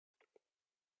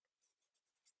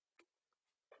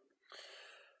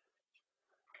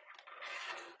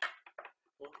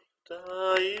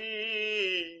die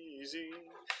easy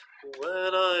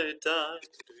when I die.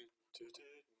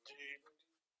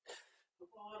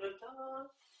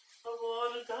 I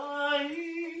wanna die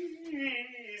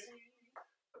easy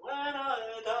when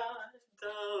I die.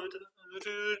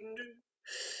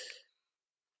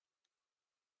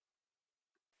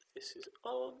 This is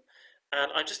on,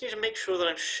 and I just need to make sure that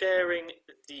I'm sharing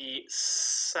the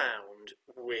sound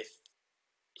with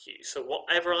you. So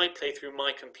whatever I play through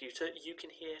my computer, you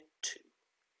can hear too.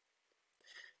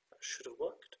 That should have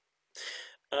worked.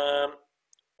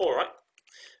 All right.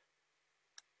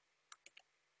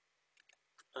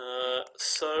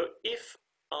 So if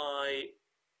I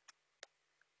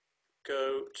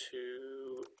go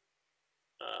to,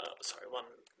 sorry, one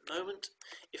moment.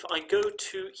 If I go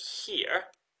to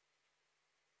here,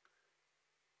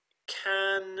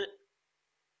 can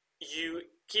you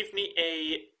give me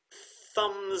a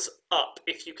thumbs up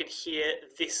if you can hear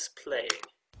this playing?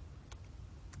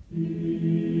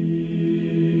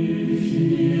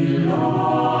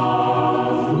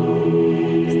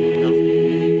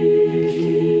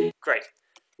 Great.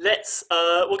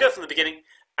 We'll go from the beginning,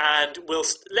 and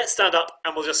let's stand up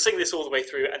and we'll just sing this all the way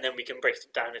through, and then we can break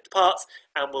it down into parts,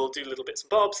 and we'll do little bits and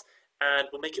bobs, and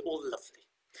we'll make it all lovely.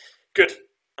 Good.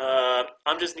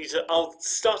 I'll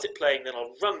start it playing, then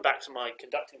I'll run back to my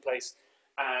conducting place,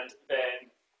 and then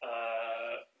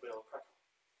we'll crack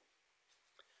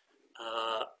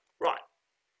on. Right.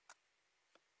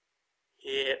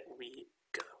 Here we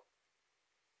go.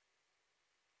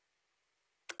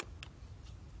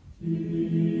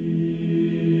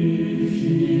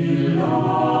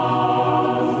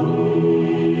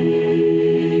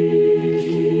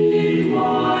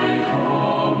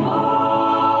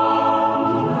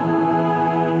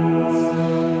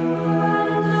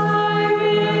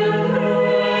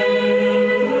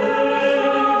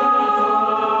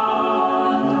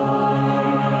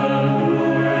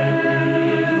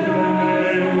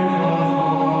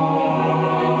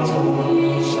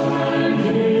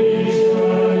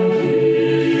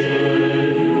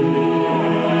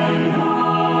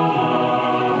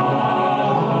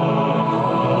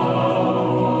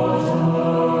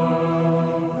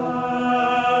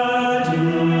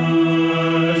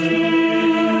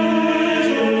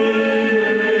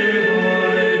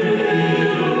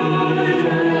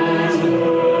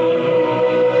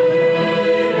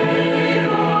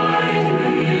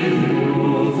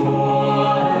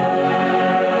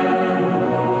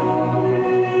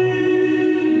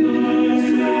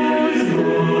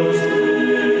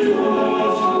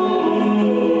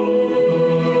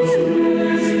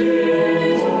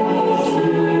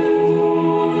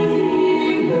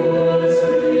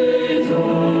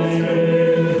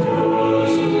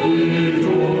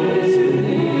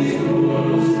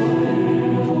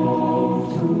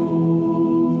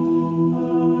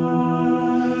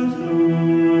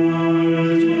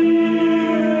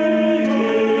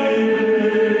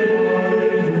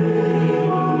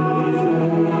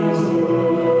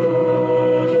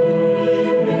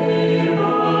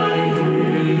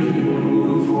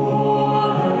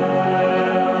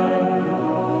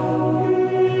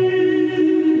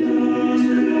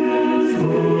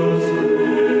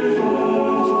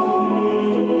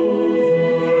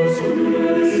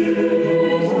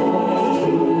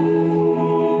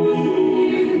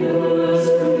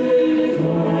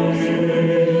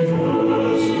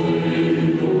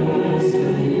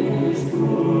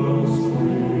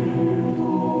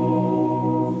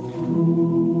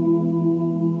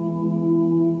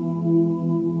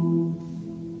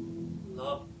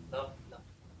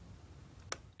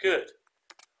 Good.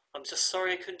 I'm just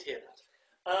sorry I couldn't hear that.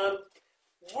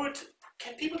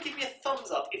 Can people give me a thumbs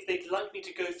up if they'd like me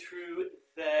to go through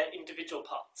their individual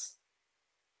parts?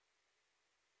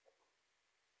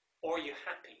 Or are you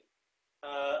happy?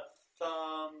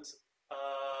 Thumbs,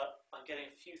 I'm getting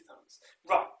a few thumbs.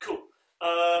 Right, cool.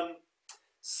 I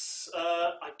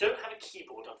don't have a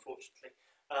keyboard, unfortunately.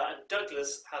 And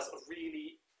Douglas has a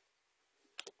really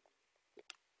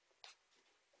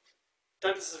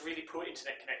poor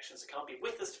internet connection, so can't be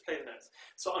with us to play the notes.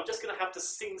 So I'm just going to have to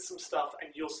sing some stuff,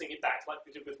 and you'll sing it back like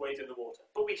we did with Wade in the Water.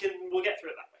 But we'll get through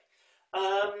it that way.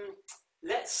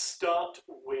 Let's start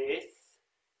with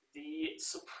the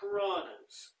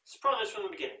sopranos. Sopranos from the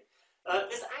beginning.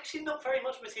 There's actually not very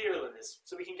much material in this,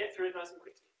 so we can get through it nice and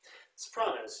quickly.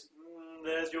 Sopranos.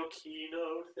 There's your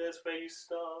keynote. There's where you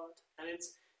start, and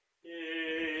it's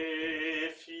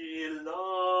if ye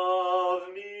love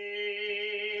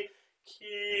me,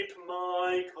 keep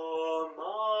my commandments.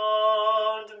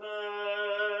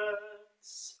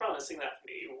 Sopranos, sing that for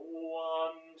me.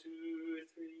 1, 2,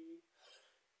 3.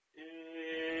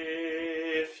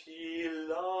 If ye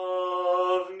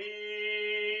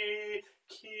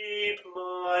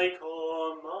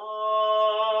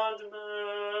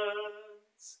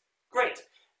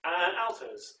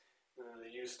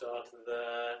start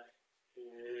there.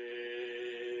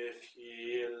 If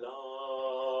ye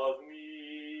love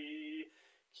me,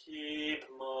 keep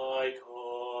my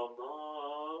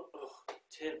command. Ugh,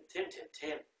 Tim.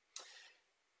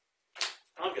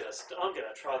 I'm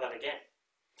gonna try that again.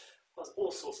 There's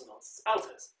all sorts of nonsense.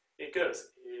 Altos. It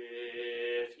goes.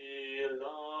 If ye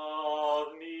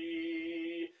love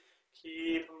me,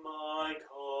 keep my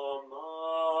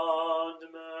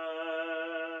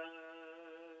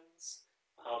commandments.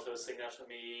 Altos, sing that for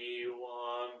me.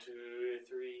 1, 2,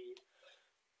 3.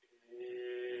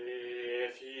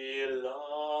 If ye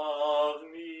love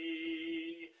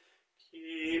me,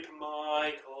 keep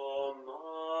my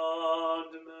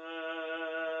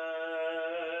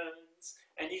commandments.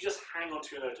 And you just hang on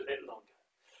to your note a bit longer.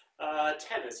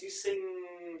 Tenors, you sing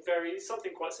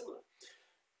something quite similar.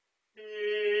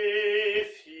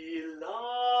 If ye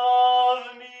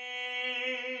love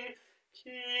me,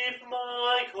 keep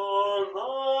my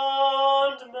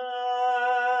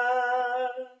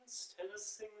commandments. Tenors,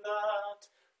 sing that.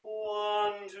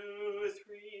 1, 2,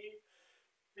 3.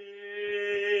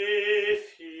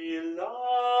 If ye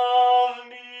love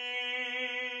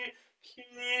me,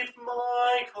 keep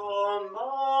my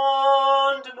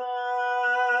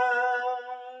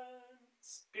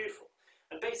commandments. Beautiful.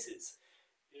 And basses.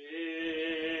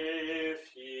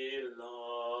 If ye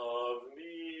love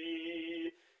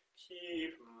me,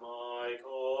 keep my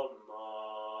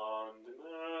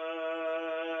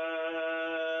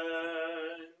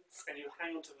commandments. And you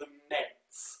hang on to the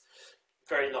ments.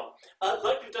 Very long.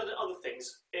 Like we've done in other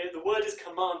things, the word is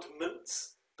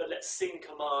commandments, but let's sing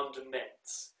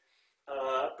commandments,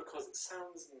 because it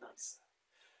sounds nicer.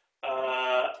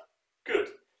 Good.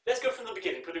 Let's go from the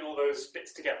beginning, putting all those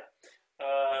bits together.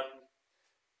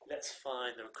 Let's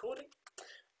find the recording.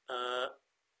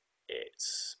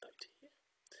 It's back to here.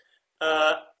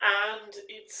 And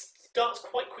it starts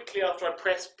quite quickly after I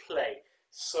press play.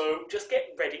 So just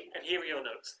get ready, and here are your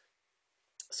notes.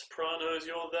 Sopranos,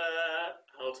 you're there.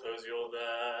 Altos, you're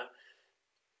there.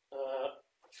 I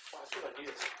think I knew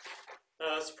this.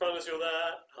 Sopranos, you're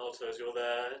there. Altos, you're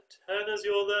there. Tenors,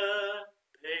 you're there.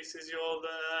 Basses, you're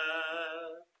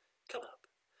there. Come up.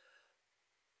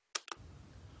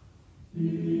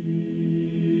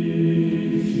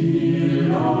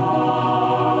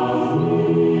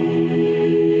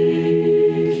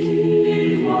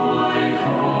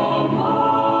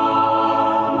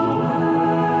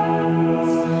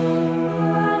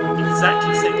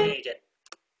 Exactly the same thing again.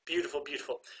 Beautiful,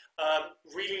 beautiful.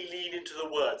 Really lean into the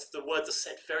words. The words are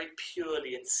said very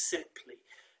purely and simply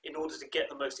in order to get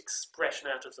the most expression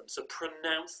out of them. So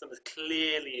pronounce them as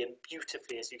clearly and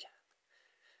beautifully as you can.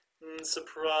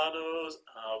 Sopranos,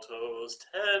 altos,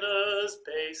 tenors,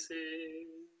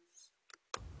 basses.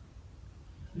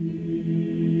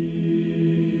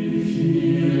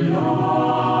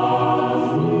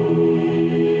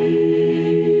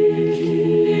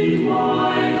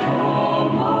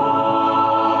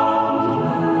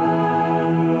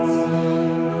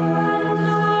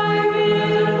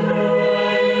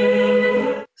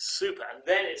 Super, and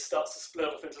then it starts to split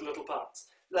off into little parts.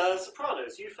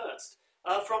 Sopranos, you first.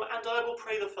 From And I Will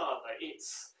Pray the Father,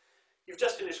 you've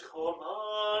just finished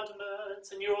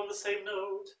commandments, and you're on the same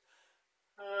note.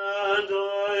 And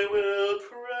I will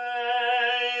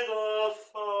pray the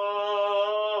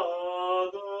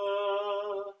Father.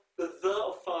 The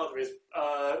of Father is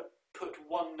put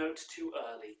one note too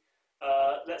early.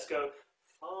 Let's go.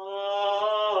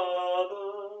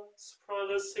 Father,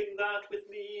 sopranos, sing that with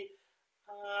me.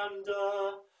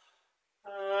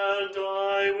 And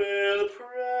I will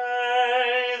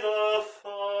pray the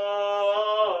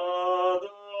Father.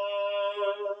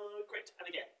 Great, and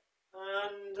again.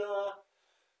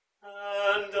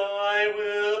 And I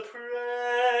will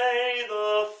pray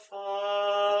the Father.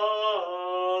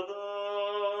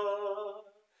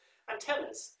 And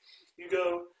tenors, you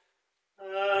go.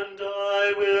 And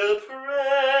I will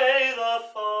pray the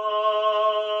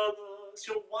Father.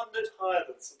 So you're one note higher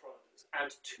than sopranos,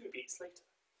 and 2 beats later.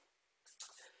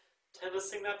 Tenors,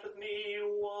 sing that with me.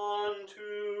 1,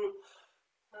 2.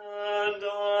 And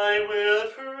I will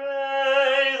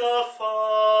pray the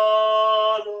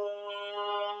Father.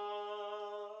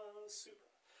 Super.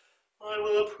 I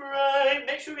will pray.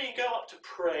 Make sure when you go up to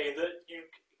pray that you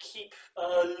keep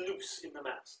loose in the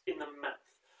mouth.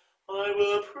 I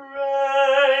will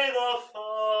pray the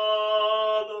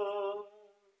Father.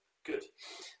 Good.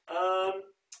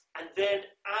 And then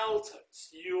altos.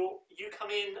 You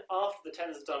come in after the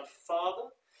tenors have done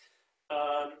Father.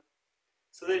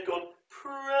 So they've gone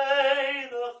pray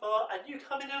the Father, and you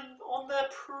come in on their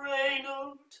pray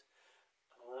note.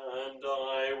 And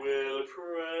I will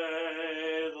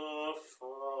pray the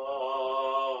Father.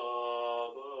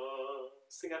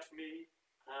 at me,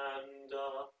 and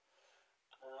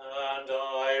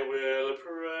I will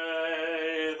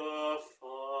pray the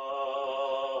Father.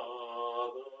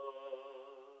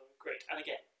 Great, and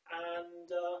again, and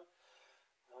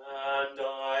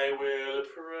I will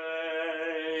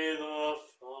pray the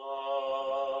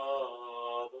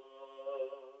Father.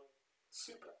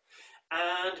 Super.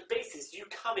 And basses, you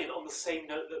come in on the same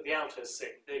note that the altos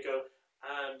sing. They go,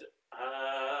 and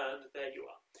there you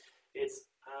are. It's,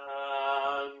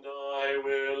 and I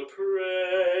will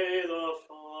pray the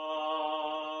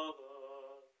Father.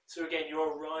 So again,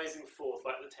 you're rising forth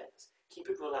like the tenors. Keep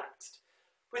it relaxed.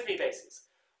 With me, basses.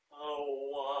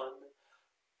 One,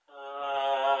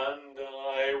 and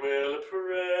I will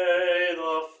pray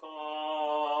the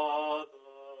Father.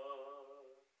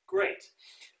 Great.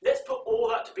 Let's put all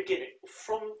that together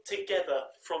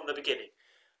from the beginning.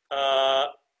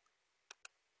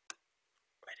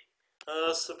 Ready.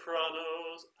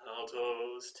 Sopranos,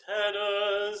 altos,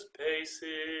 tenors,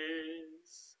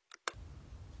 basses.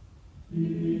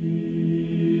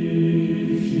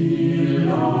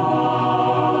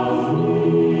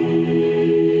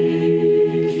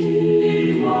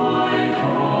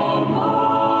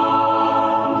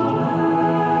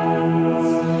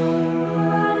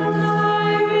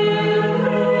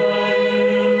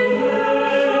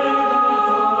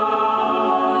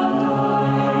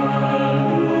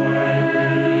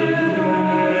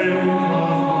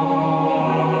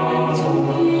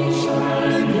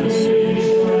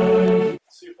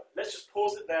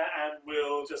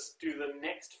 Do the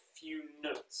next few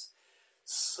notes.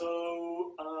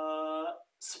 So,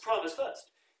 sopranos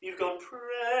first. You've gone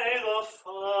pray the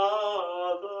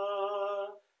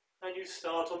Father, and you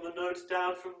start on the note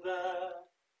down from there.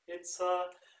 It's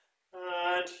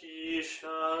and he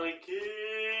shall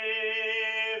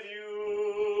give you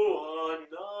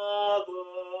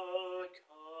another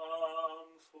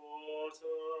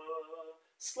comforter.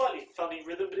 Slightly funny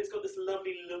rhythm, but it's got this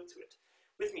lovely look to it.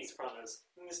 With me, sopranos.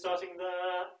 And you're starting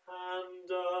there,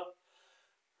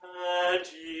 and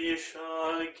he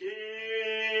shall give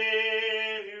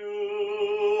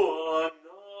you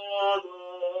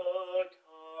another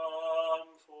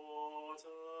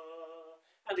comforter.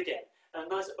 And again, a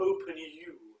nice open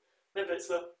U. Remember, it's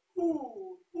the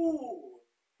ooh, ooh,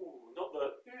 ooh, not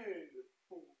the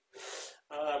ooh, ooh.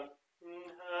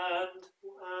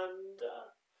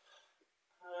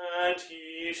 And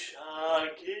he shall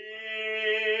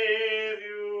give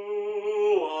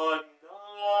you another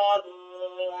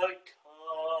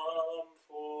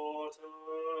comforter.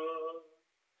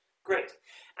 Great.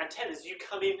 And tenors, you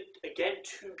come in again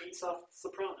 2 beats after the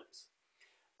sopranos.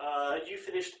 You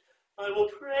finished, I will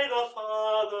pray the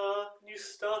Father. You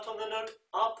start on the note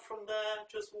up from there,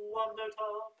 just 1 note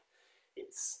up.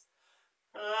 It's,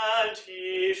 and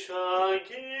he shall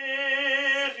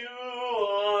give you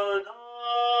another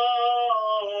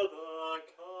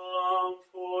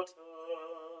comforter.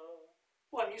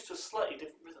 Well, I'm used to a slightly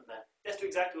different rhythm there. Let's do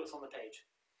exactly what's on the page.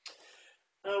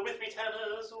 With me,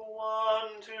 tenors,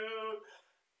 1, 2,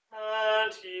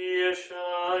 and he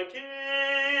shall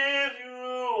give you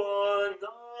another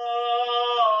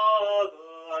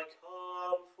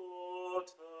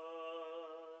comforter.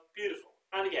 Beautiful.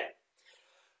 And again.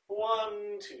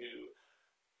 1, 2,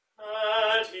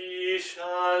 and he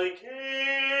shall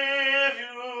give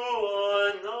you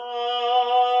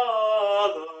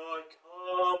another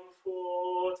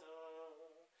comforter.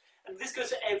 And this goes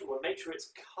to everyone. Make sure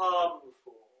it's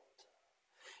comfort,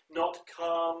 not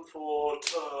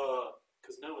comforter,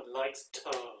 because no one likes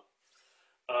ter.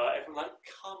 Everyone likes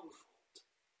comfort.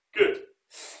 Good.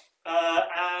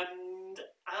 And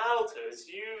altos,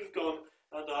 you've gone,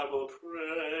 and I will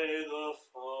pray the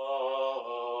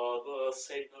Father,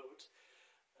 same note,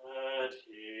 and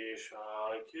he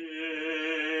shall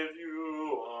give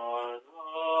you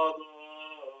another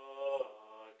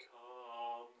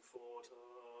comforter.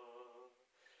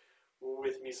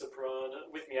 With me, soprano,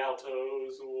 with me,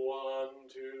 altos, 1,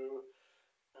 2,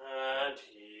 and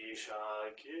he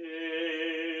shall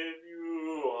give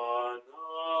you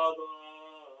another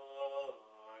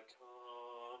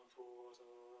comforter.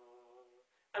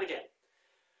 And again,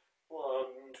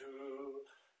 1, 2,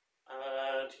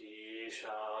 and he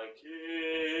shall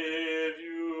give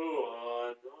you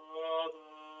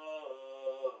another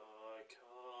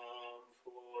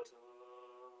comforter.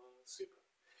 Super.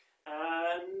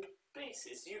 And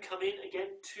basses, you come in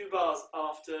again 2 bars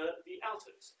after the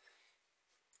altos.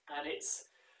 And it's,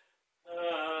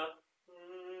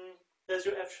 there's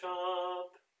your F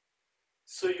sharp.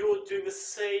 So you're doing the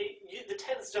same, the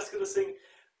tenors just going to sing,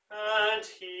 and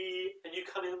he, and you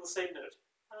come in on the same note,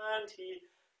 and he,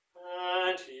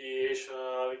 and he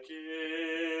shall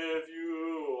give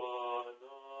you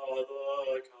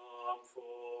another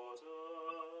comforter.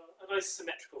 A nice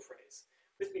symmetrical phrase.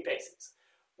 With me basses.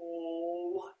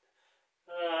 Oh,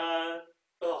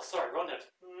 oh, sorry, wrong note.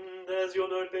 There's your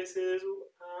note, basses.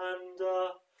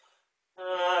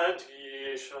 And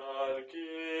he shall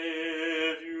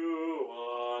give you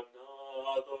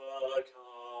another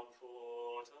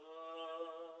comforter.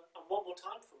 And one more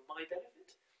time for my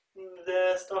benefit.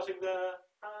 There, starting there,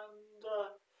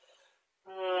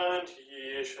 and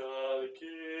he shall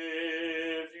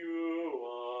give you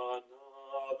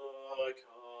another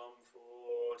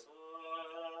comforter.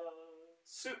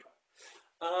 Super.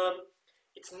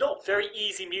 It's not very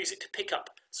easy music to pick up,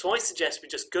 so I suggest we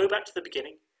just go back to the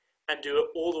beginning and do it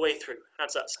all the way through. How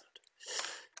does that sound?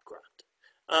 Grand.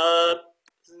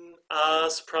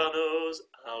 Sopranos,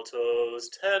 altos,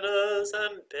 tenors,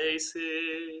 and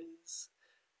basses.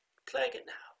 Playing it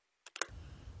now.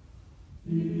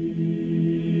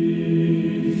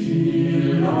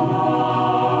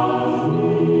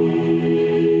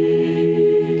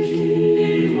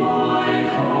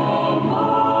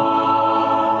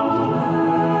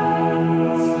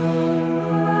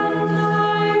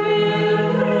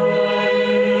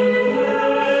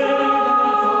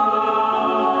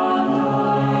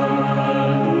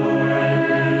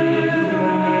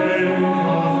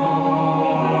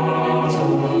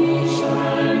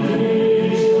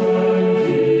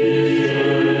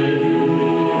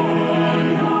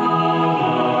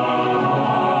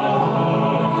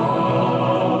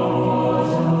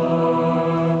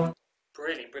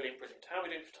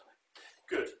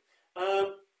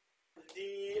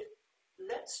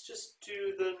 Let's just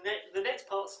do the next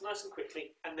parts nice and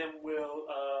quickly, and then we'll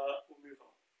move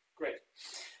on. Great.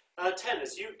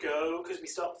 Tenors, you go, because we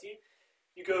start with you.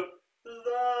 You go,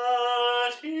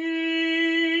 that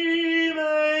he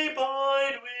may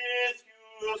abide with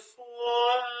you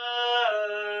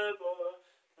forever,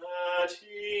 that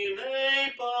he may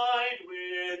abide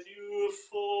with you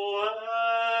forever.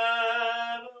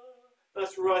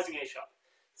 That's rising A sharp.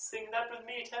 Sing that with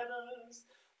me, tenors.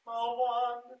 A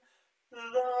one.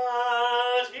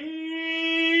 That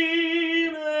he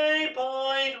may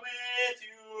abide with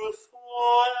you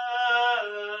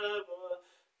forever,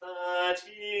 that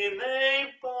he may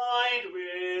abide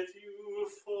with you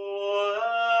forever.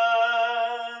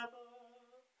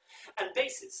 And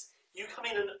basses, you come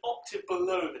in an octave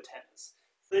below the tenors.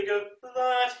 So they go,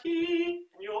 that he,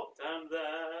 and you're down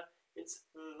there, it's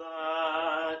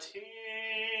that he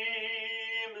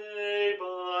may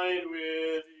abide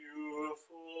with you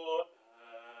forever.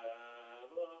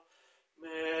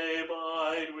 May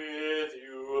abide with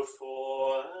you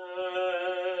forever.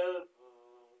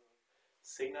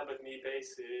 Sing that with me,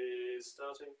 basses,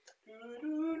 starting,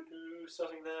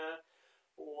 starting there.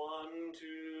 1,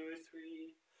 2,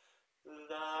 3.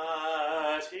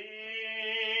 That he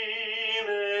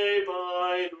may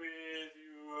abide with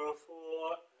you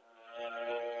forever.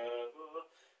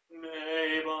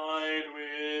 May abide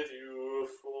with you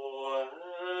forever.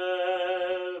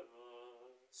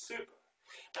 Super.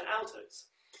 And altos.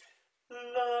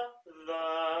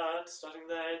 That, starting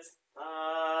there, it's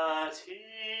that he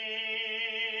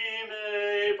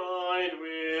may abide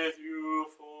with you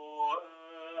forever,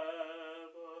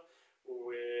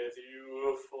 with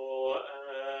you forever.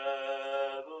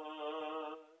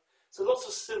 So lots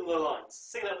of similar lines.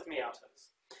 Sing that with me,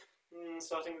 altos.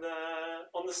 Starting there,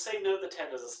 on the same note the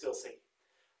tenors are still singing.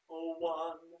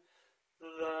 1,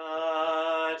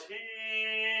 that he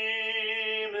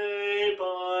may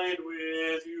abide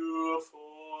with you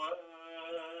forever,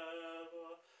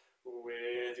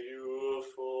 with you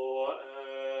forever.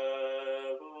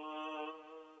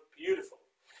 Beautiful.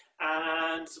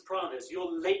 And sopranos,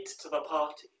 you're late to the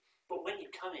party, but when you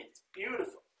come in, it's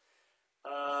beautiful.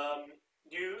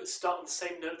 You start on the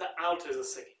same note that altos are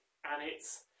singing, and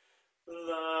it's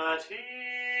that he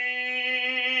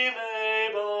may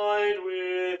abide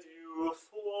with you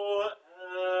forever.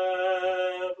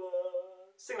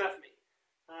 Sing that for me.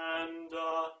 And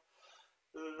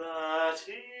that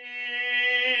he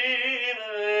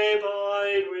may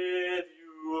abide with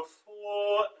you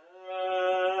forever.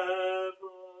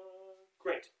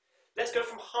 Great. Let's go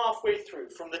from halfway through,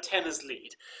 from the tenor's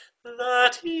lead.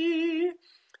 That he...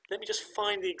 Let me just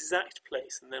find the exact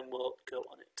place and then we'll go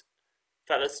on it.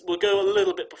 In fact, we'll go a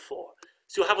little bit before.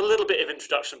 So you'll have a little bit of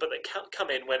introduction, but they can't come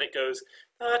in when it goes,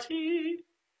 that he...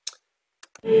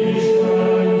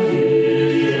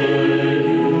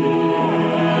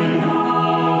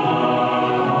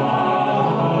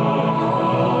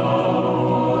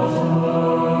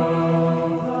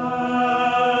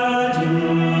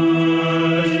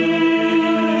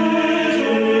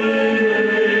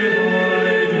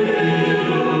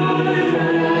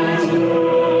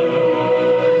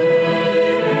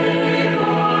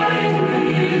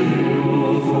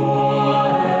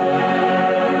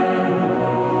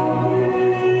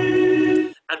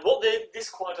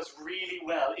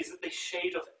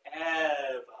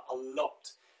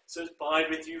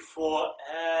 with you forever.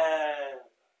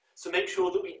 So make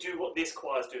sure that we do what this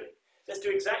choir's doing. Let's do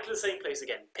exactly the same place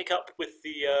again. Pick up with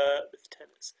the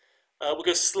tenors. We'll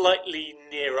go slightly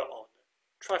nearer on.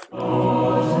 Try from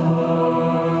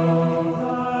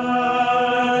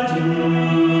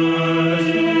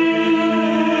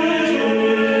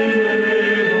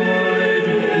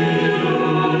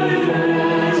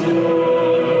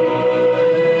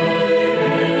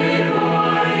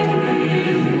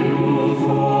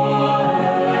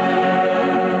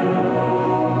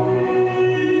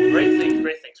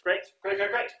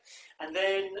Great. And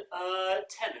then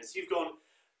tenors, you've gone,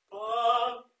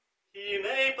 he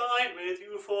may bide with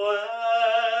you forever,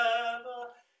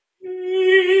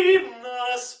 even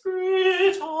the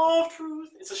Spirit of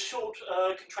truth. It's a short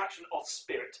contraction of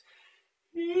spirit.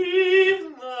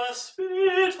 Even the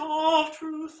Spirit of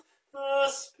truth, the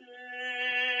Spirit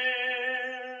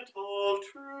of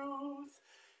truth.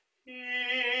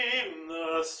 Even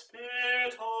the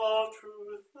Spirit of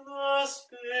truth, the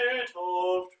Spirit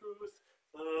of truth,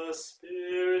 the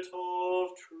Spirit of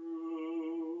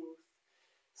truth.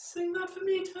 Sing that for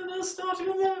me, tenor, starting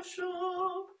on the F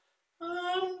sharp.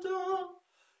 And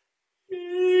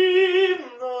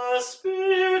even the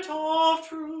Spirit of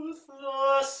truth,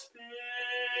 the Spirit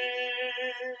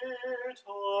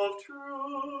of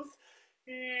truth.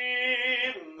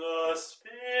 Even the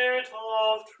Spirit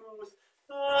of truth,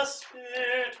 the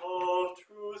Spirit of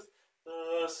truth,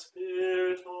 the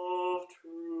Spirit of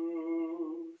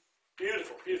truth.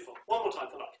 Beautiful, beautiful. One more time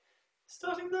for luck.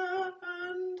 Starting there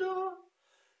and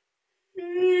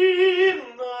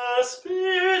even the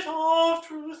Spirit of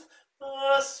truth,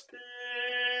 the Spirit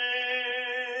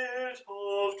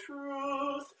of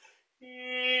truth.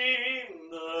 Even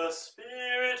the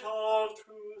Spirit of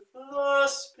truth, the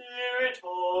Spirit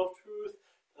of truth,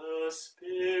 the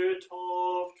Spirit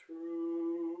of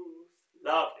truth.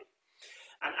 Lovely.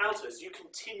 And altos, you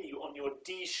continue on your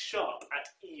D sharp at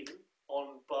even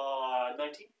on bar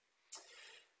 19.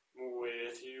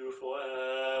 With you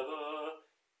forever,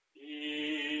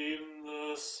 in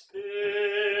the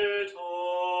Spirit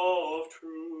of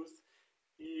truth,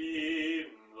 in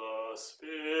the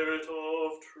Spirit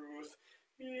of truth,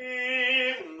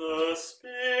 in the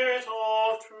Spirit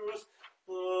of truth,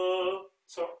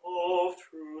 of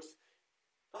truth.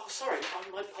 Oh, sorry,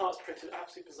 my part's printed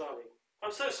absolutely bizarrely.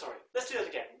 I'm so sorry. Let's do that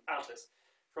again, altos.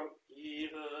 From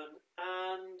even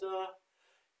and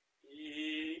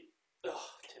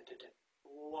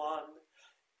one.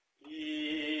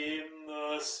 In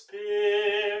the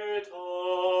Spirit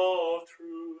of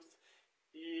truth,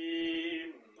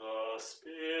 in the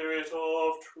Spirit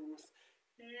of truth,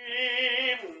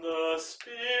 in the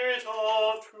Spirit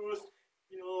of truth,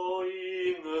 you're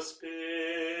in the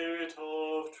Spirit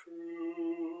of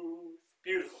truth.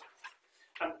 Beautiful.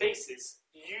 And basses,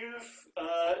 you've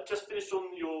just finished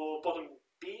on your bottom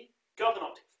B. Go up an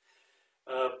octave.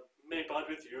 May abide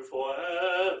with you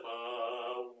forever,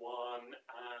 one and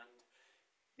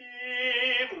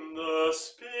in the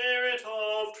Spirit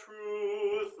of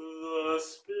truth, the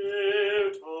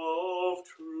Spirit of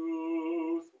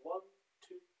truth. 1,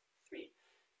 2, 3.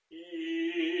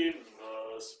 In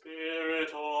the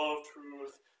Spirit of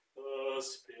truth, the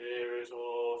Spirit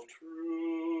of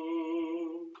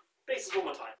truth. Basses one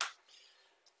more time.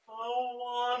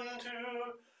 1,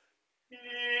 2.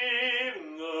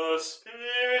 In the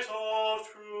Spirit of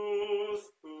truth,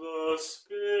 the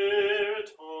Spirit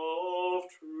of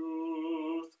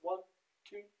truth. 1,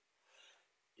 2.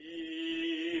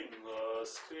 In the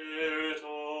Spirit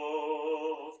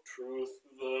of truth,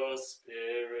 the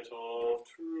Spirit of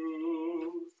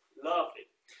truth. Lovely.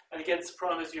 And again,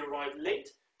 sopranos, you arrive late,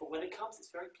 but when it comes,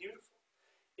 it's very beautiful.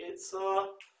 It's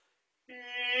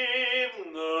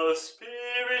in the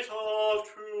Spirit of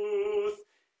truth,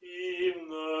 in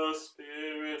the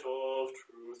Spirit of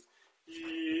truth,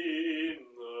 in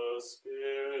the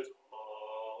Spirit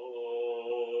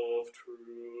of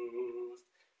truth.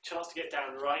 Chance to get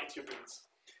down right into your boots.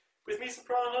 With me,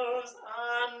 sopranos,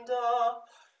 and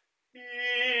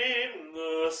in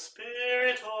the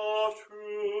Spirit of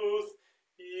truth,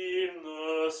 in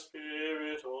the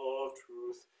Spirit of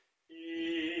truth,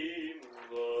 in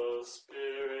the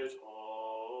Spirit of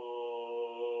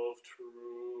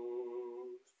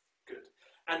truth. Good.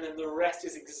 And then the rest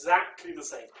is exactly the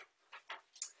same.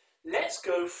 Let's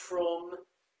go from,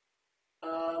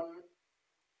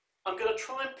 I'm going to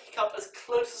try and pick up as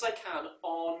close as I can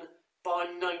on bar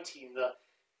 19, the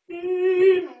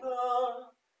in the,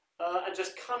 and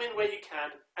just come in where you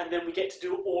can, and then we get to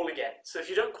do it all again. So if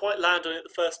you don't quite land on it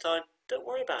the first time, don't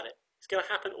worry about it. It's going to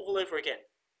happen all over again.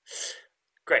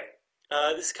 Great.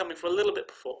 This is coming from a little bit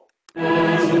before.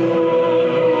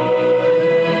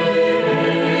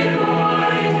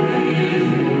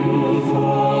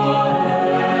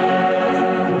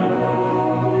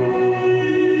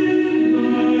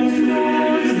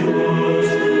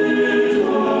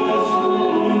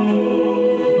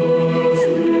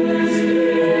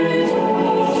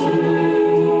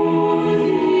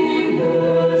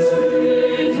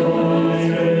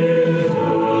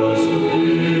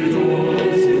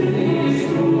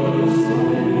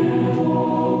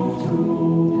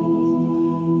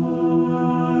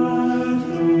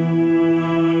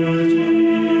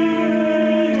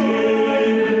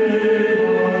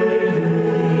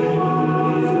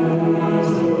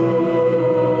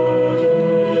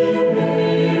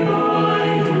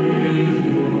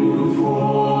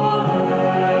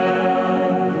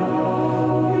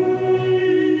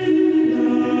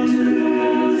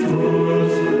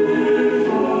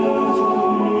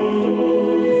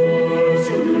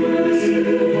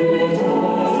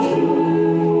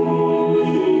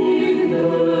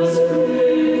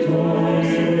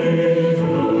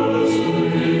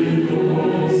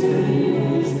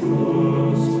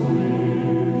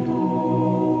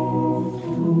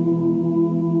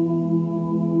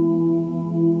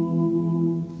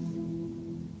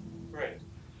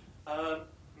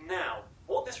 Now,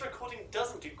 what this recording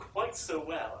doesn't do quite so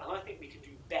well, and I think we can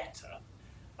do better,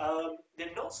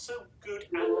 they're not so good at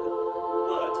the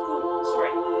words. Ooh,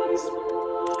 sorry. Let's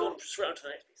go on straight on to the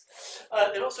next piece.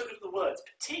 They're not so good at the words.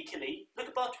 Particularly, look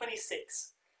at bar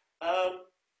 26.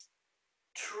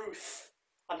 Truth.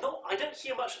 I don't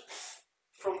hear much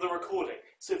from the recording.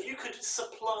 So if you could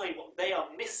supply what they are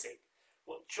missing,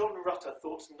 what John Rutter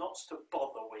thought not to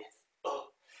bother with,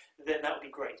 then that would be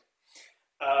great.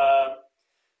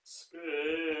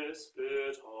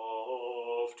 Spirit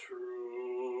of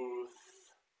truth.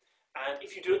 And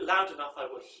if you do it loud enough, I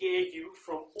will hear you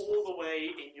from all the way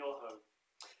in your home.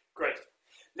 Great.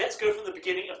 Let's go from the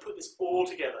beginning and put this all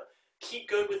together. Keep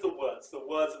going with the words. The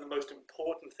words are the most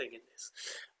important thing in this.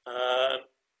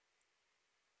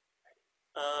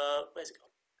 Where's it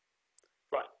gone?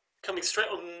 Right. Coming straight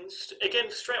on, again,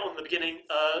 straight on the beginning,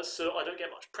 so I don't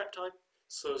get much prep time.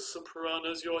 So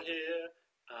sopranos, you're here.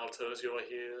 Altos, you're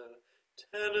here.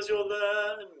 Tenors, you're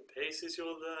there. And basses,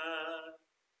 you're there.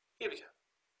 Here we go.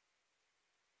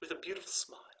 With a beautiful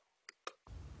smile.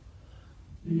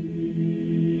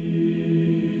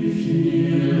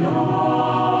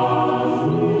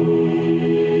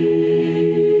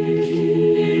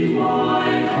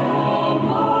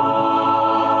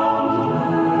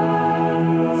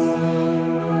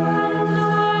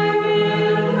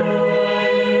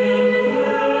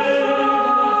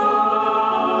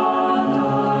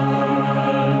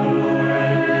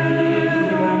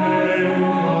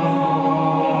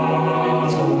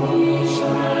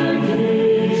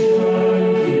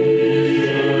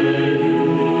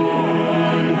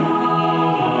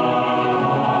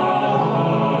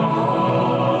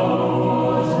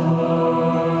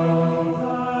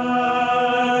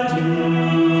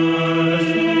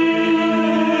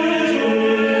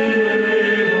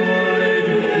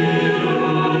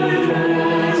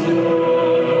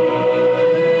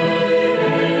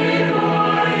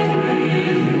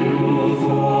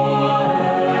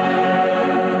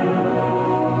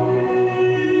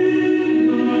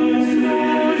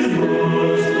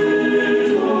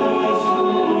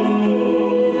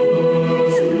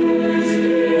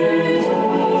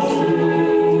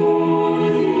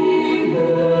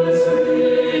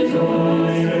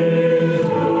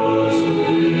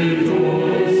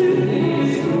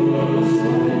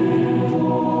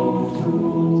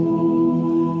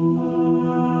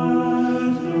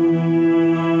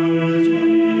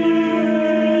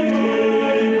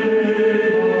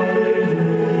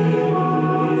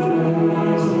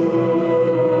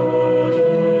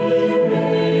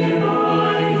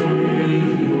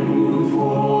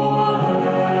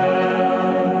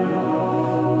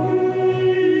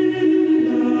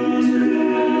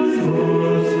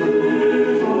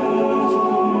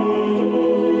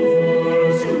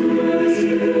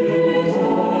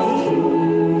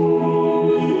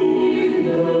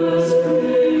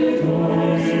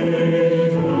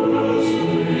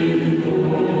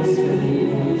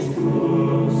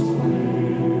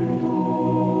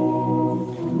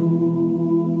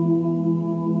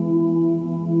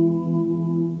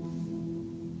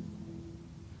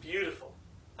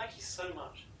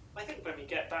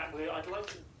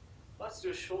 Do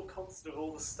a short concert of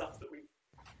all the stuff that we've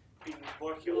been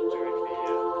working on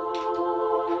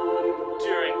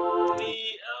during the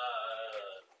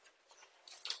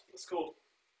what's called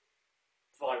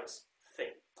virus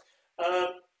thing.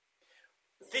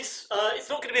 This it's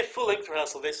not going to be a full-length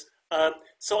rehearsal. This,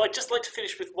 so I'd just like to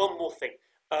finish with one more thing.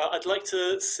 I'd like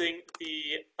to sing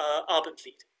the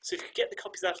Abendlied. So if you could get the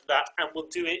copies out of that, and we'll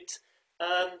do it.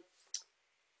 I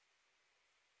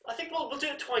think we'll do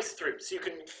it twice through. So you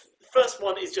can. First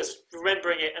one is just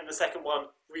remembering it, and the second one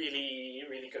really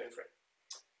going for it.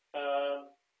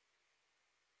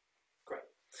 Great.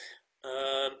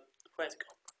 Where's it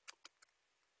gone?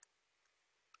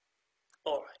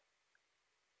 All right.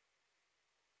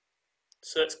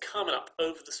 So it's coming up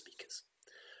over the speakers.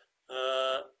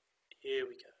 Here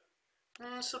we go.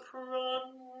 So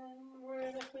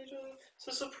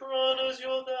sopranos,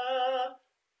 you're there.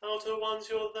 Alto ones,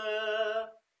 you're there.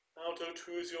 Alto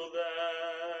twos, you're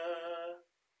there.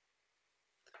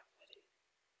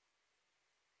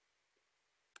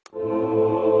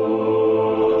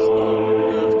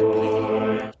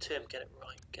 Tim, get it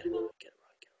right. Get it right.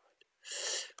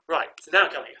 Right, so now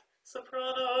coming up.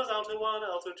 Sopranos, alto one,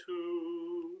 alto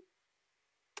two.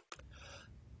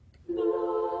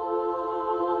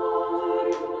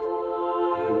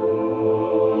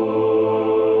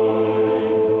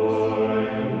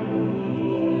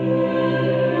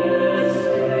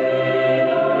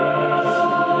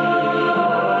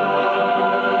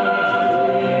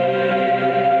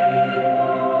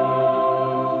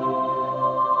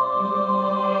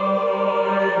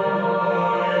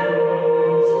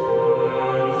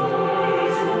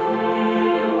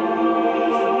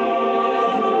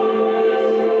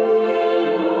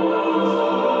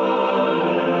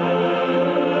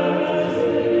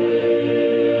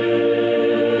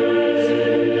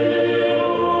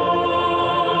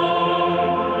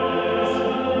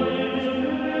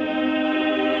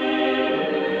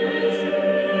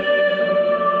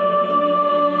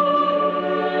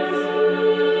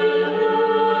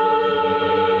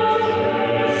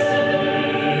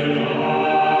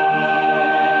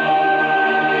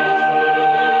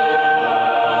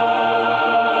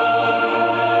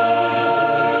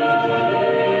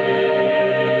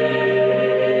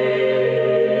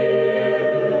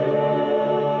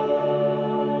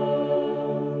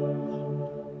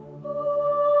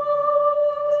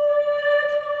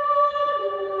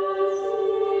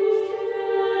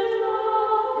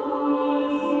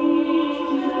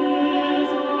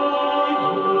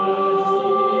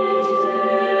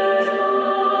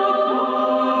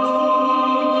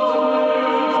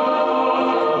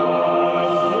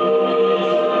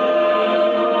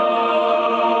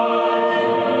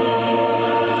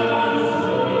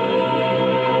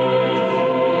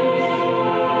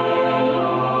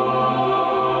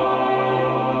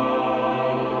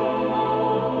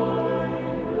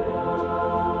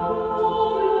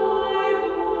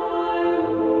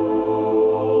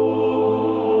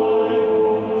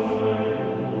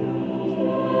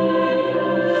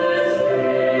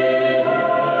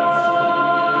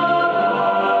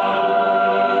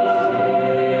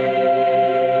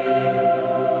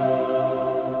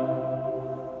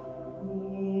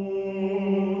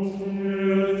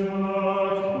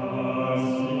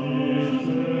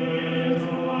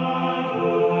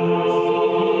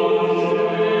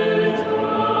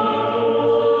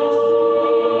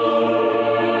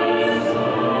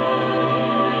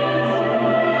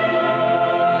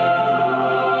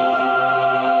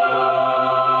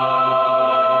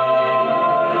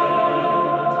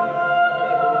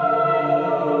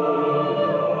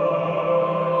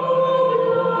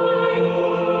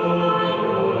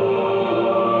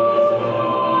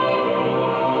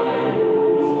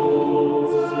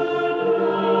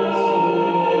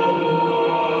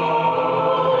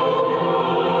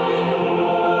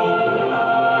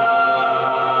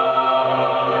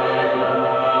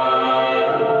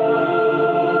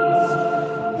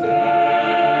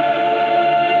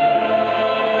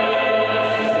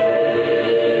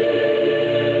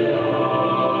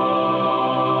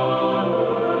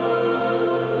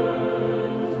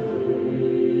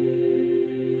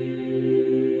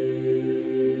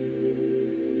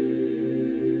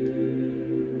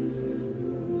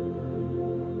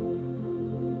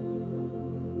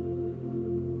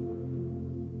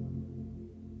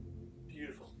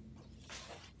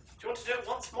 want to do it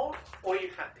once more, or are you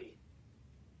happy?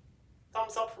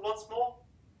 Thumbs up for once more.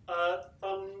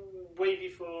 Thumb wavy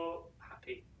for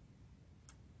happy.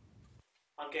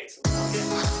 I'm getting some.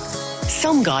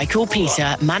 Some guy called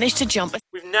Peter managed to jump.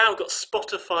 We've now got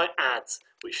Spotify ads,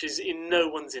 which is in no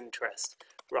one's interest.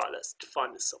 Right, let's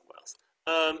find this somewhere else.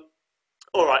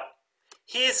 All right.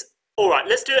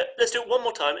 Let's do it. Let's do it one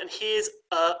more time. And here's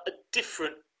a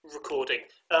different recording.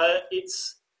 Hang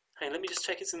on, let me just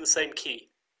check it's in the same key.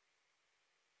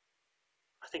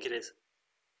 I think it is.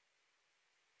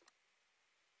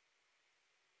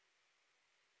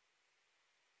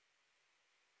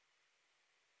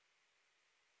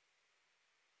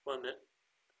 One minute.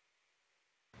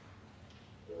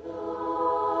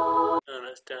 No,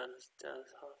 it's down. It's half.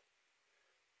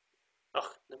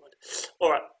 Oh, never mind. All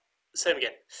right, same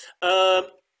again. All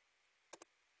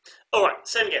right,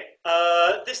 same again.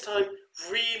 This time,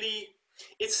 really,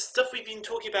 it's stuff we've been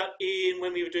talking about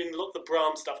when we were doing a lot of the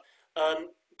Brahms stuff.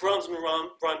 Brahms and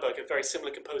Rheinberger, very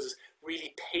similar composers,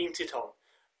 really paint it on.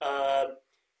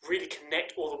 Really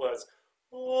connect all the words.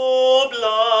 Oh,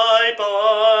 bleib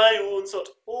bei uns,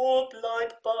 oh,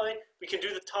 bleib bei. We can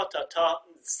do the ta-ta-ta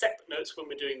and separate notes when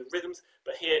we're doing the rhythms,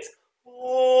 but here it's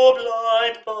oh,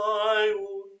 bleib bei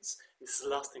uns. This is the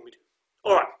last thing we do.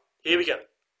 All right, here we go.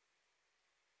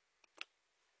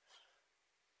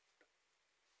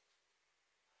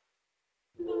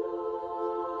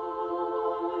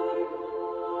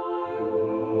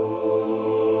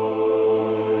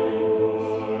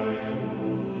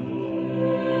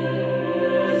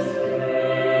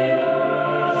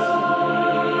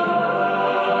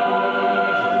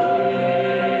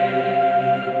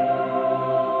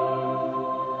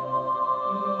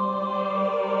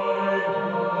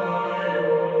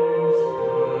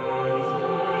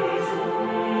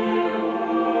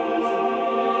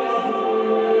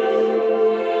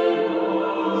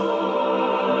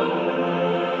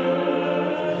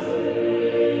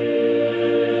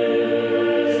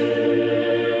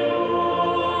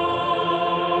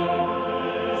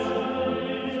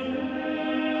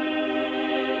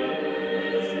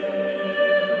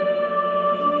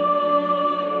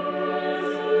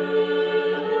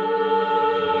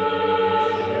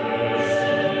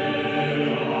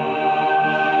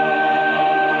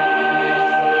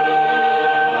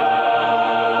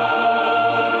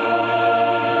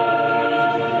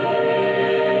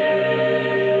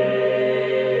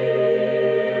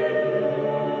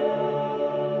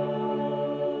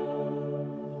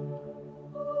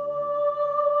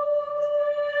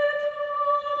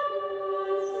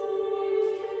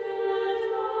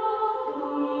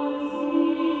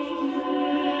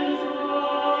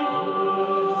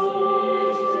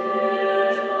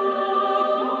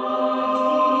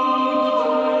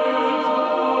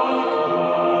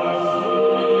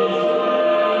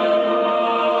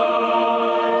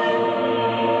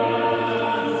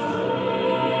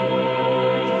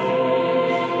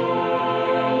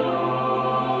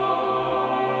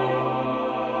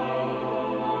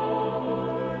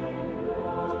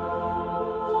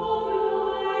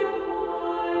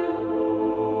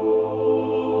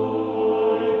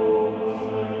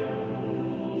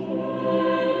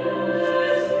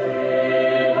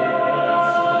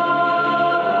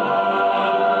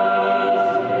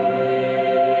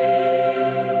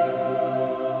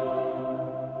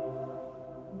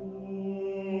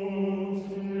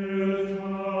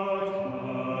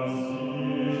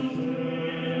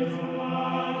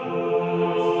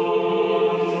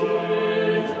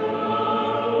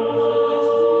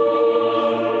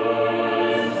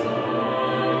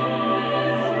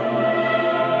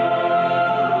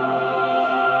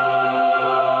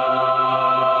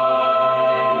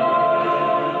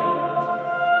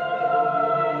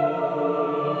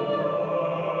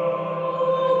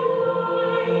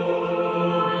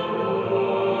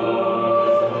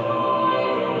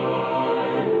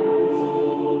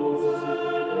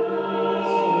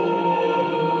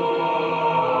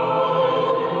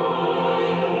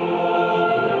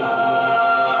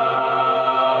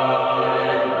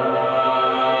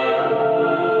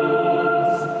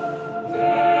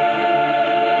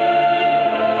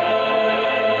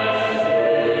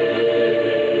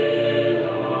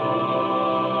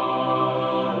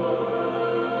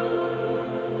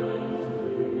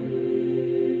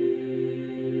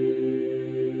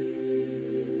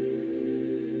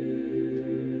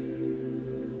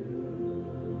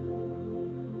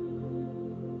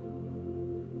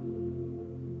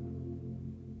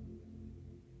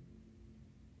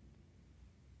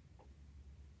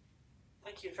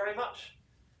 Thank you very much.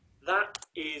 That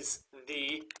is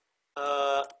the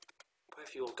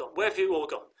where have you all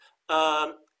gone?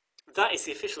 that is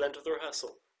the official end of the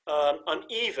rehearsal. I'm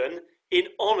even, in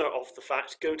honour of the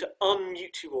fact, going to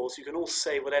unmute you all so you can all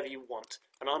say whatever you want.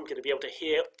 And I'm going to be able to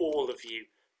hear all of you,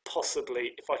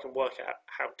 possibly, if I can work out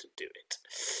how to do it.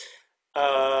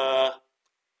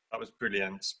 That was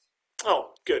brilliant.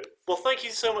 Oh, good. Well, thank you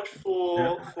so much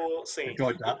for singing.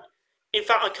 Enjoyed that. In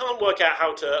fact, I can't work out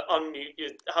how to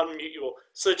unmute you all.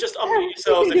 So just unmute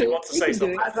yourselves if you want to say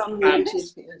something. I've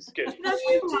unmuted. Good.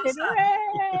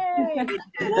 Hooray!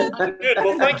 Good.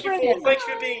 Well, thank you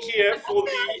for being here for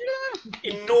the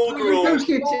inaugural. Thank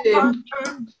you, Tim.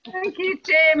 Thank you,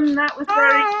 Tim. That was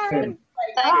very good.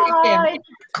 Thank you,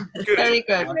 Tim. Good. Very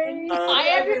good. Bye,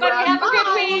 everybody. Have a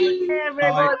good week.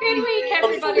 Everybody. Good week,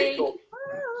 everybody. Wonderful.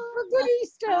 Good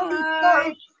Easter.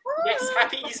 Bye. Yes,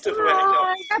 happy Easter for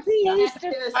Rennick. Happy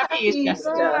Easter. Happy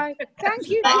Easter. Bye. Thank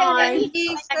you, Bye.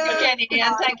 Jenny. Thank you, Jenny,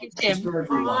 and thank you, Tim. Bye,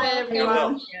 Go well.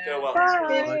 everyone. Go well. Bye.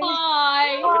 I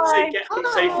Bye. would say get home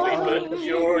safely, but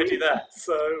you're already there.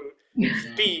 So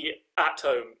be at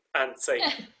home and safe.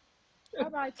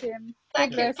 Bye, Tim.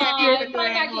 Thank you. Yes. Bye.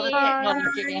 Bye, Maggie. Bye. Well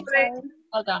done, Julian.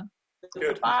 Well done.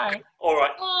 Good. Bye. All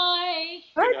right. Bye.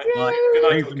 Good night. Bye. Good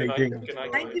night. Leave the Good night. meeting. Good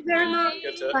night. Thank you very much.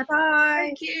 Good to- Bye-bye.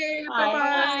 Thank you.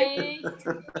 Bye.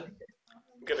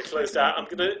 I'm going to close down.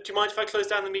 Do you mind if I close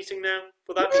down the meeting now?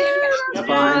 For that? Tim,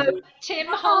 Bye. Tim,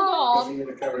 hold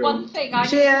on. One thing. I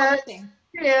Cheers. need one thing.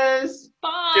 Cheers.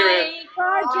 Bye. Cheerio.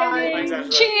 Bye, Jenny. Thanks,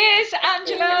 Angela. Cheers,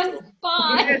 Angela.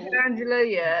 Bye. Yes, Angela,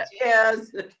 yeah.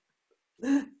 Cheers.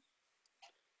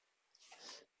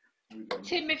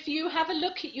 Tim, if you have a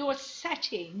look at your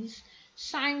settings,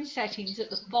 sound settings at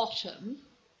the bottom,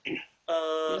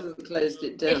 Closed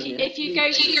it down. if you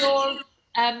go to your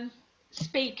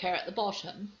speaker at the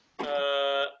bottom,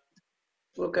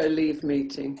 We'll go leave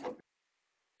meeting.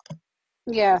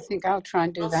 Yeah, I think I'll try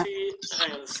and do that.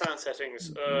 hang on, the sound settings.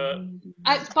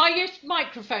 by your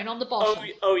microphone on the bottom,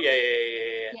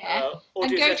 Yeah. and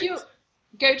Audio go settings.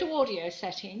 to audio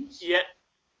settings. Yeah.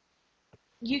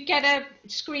 You get a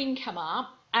screen come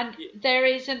up, and there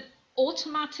is an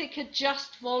automatic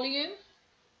adjust volume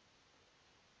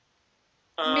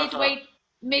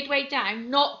midway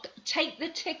down. Take the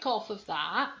tick off of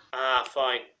that.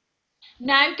 Fine.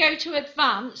 Now go to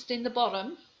advanced in the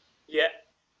bottom, Yeah.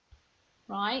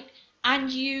 right?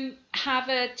 And you have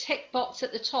a tick box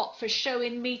at the top for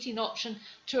showing meeting option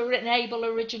to enable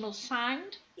original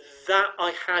sound. That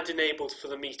I had enabled for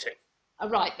the meeting.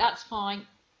 Right, that's fine.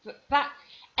 That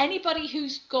anybody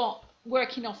who's got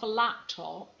working off a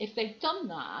laptop, if they've done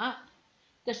that,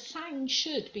 the sound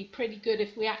should be pretty good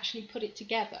if we actually put it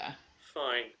together.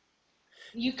 Fine.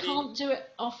 You can't do it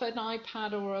off an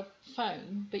iPad or a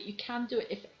phone, but you can do it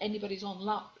if anybody's on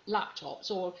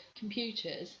laptops or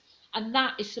computers, and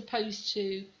that is supposed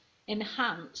to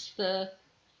enhance the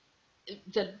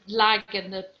lag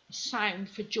and the sound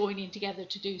for joining together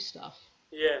to do stuff.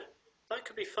 Yeah. That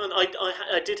could be fun.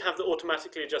 I did have the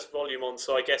automatically adjust volume on,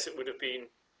 so I guess it would have been.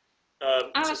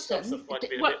 Alison,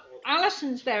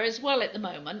 Alison's there as well at the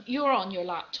moment. You're on your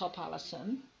laptop,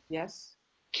 Alison. Yes.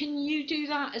 Can you do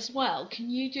that as well? Can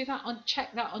you do that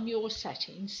check that on your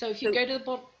settings? So if you go to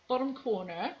the bottom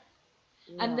corner,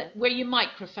 and where your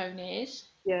microphone is,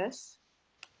 Yes.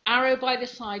 arrow by the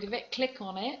side of it, click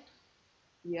on it.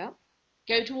 Yeah.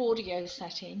 Go to audio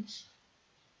settings,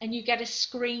 and you get a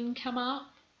screen come up.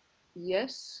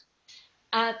 Yes.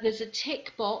 There's a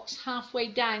tick box halfway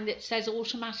down that says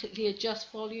automatically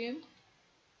adjust volume.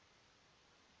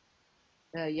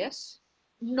 Yes.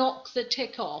 Knock the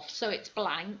tick off so it's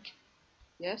blank.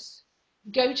 Yes.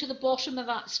 Go to the bottom of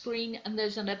that screen and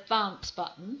there's an advanced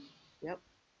button. Yep.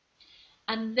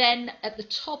 And then at the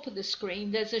top of the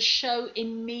screen there's a show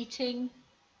in meeting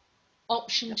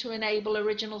option to enable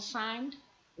original sound.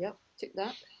 Yep. Tick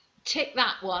that. Tick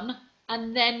that one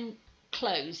and then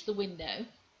close the window.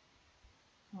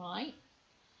 Right.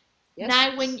 Yes.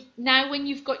 Now when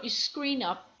you've got your screen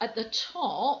up at the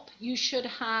top, you should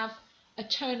have a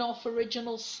turn off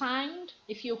original sound.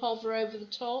 If you hover over the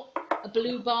top, a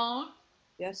blue bar.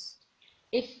 Yes.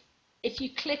 If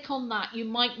you click on that, you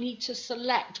might need to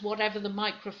select whatever the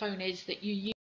microphone is that you use.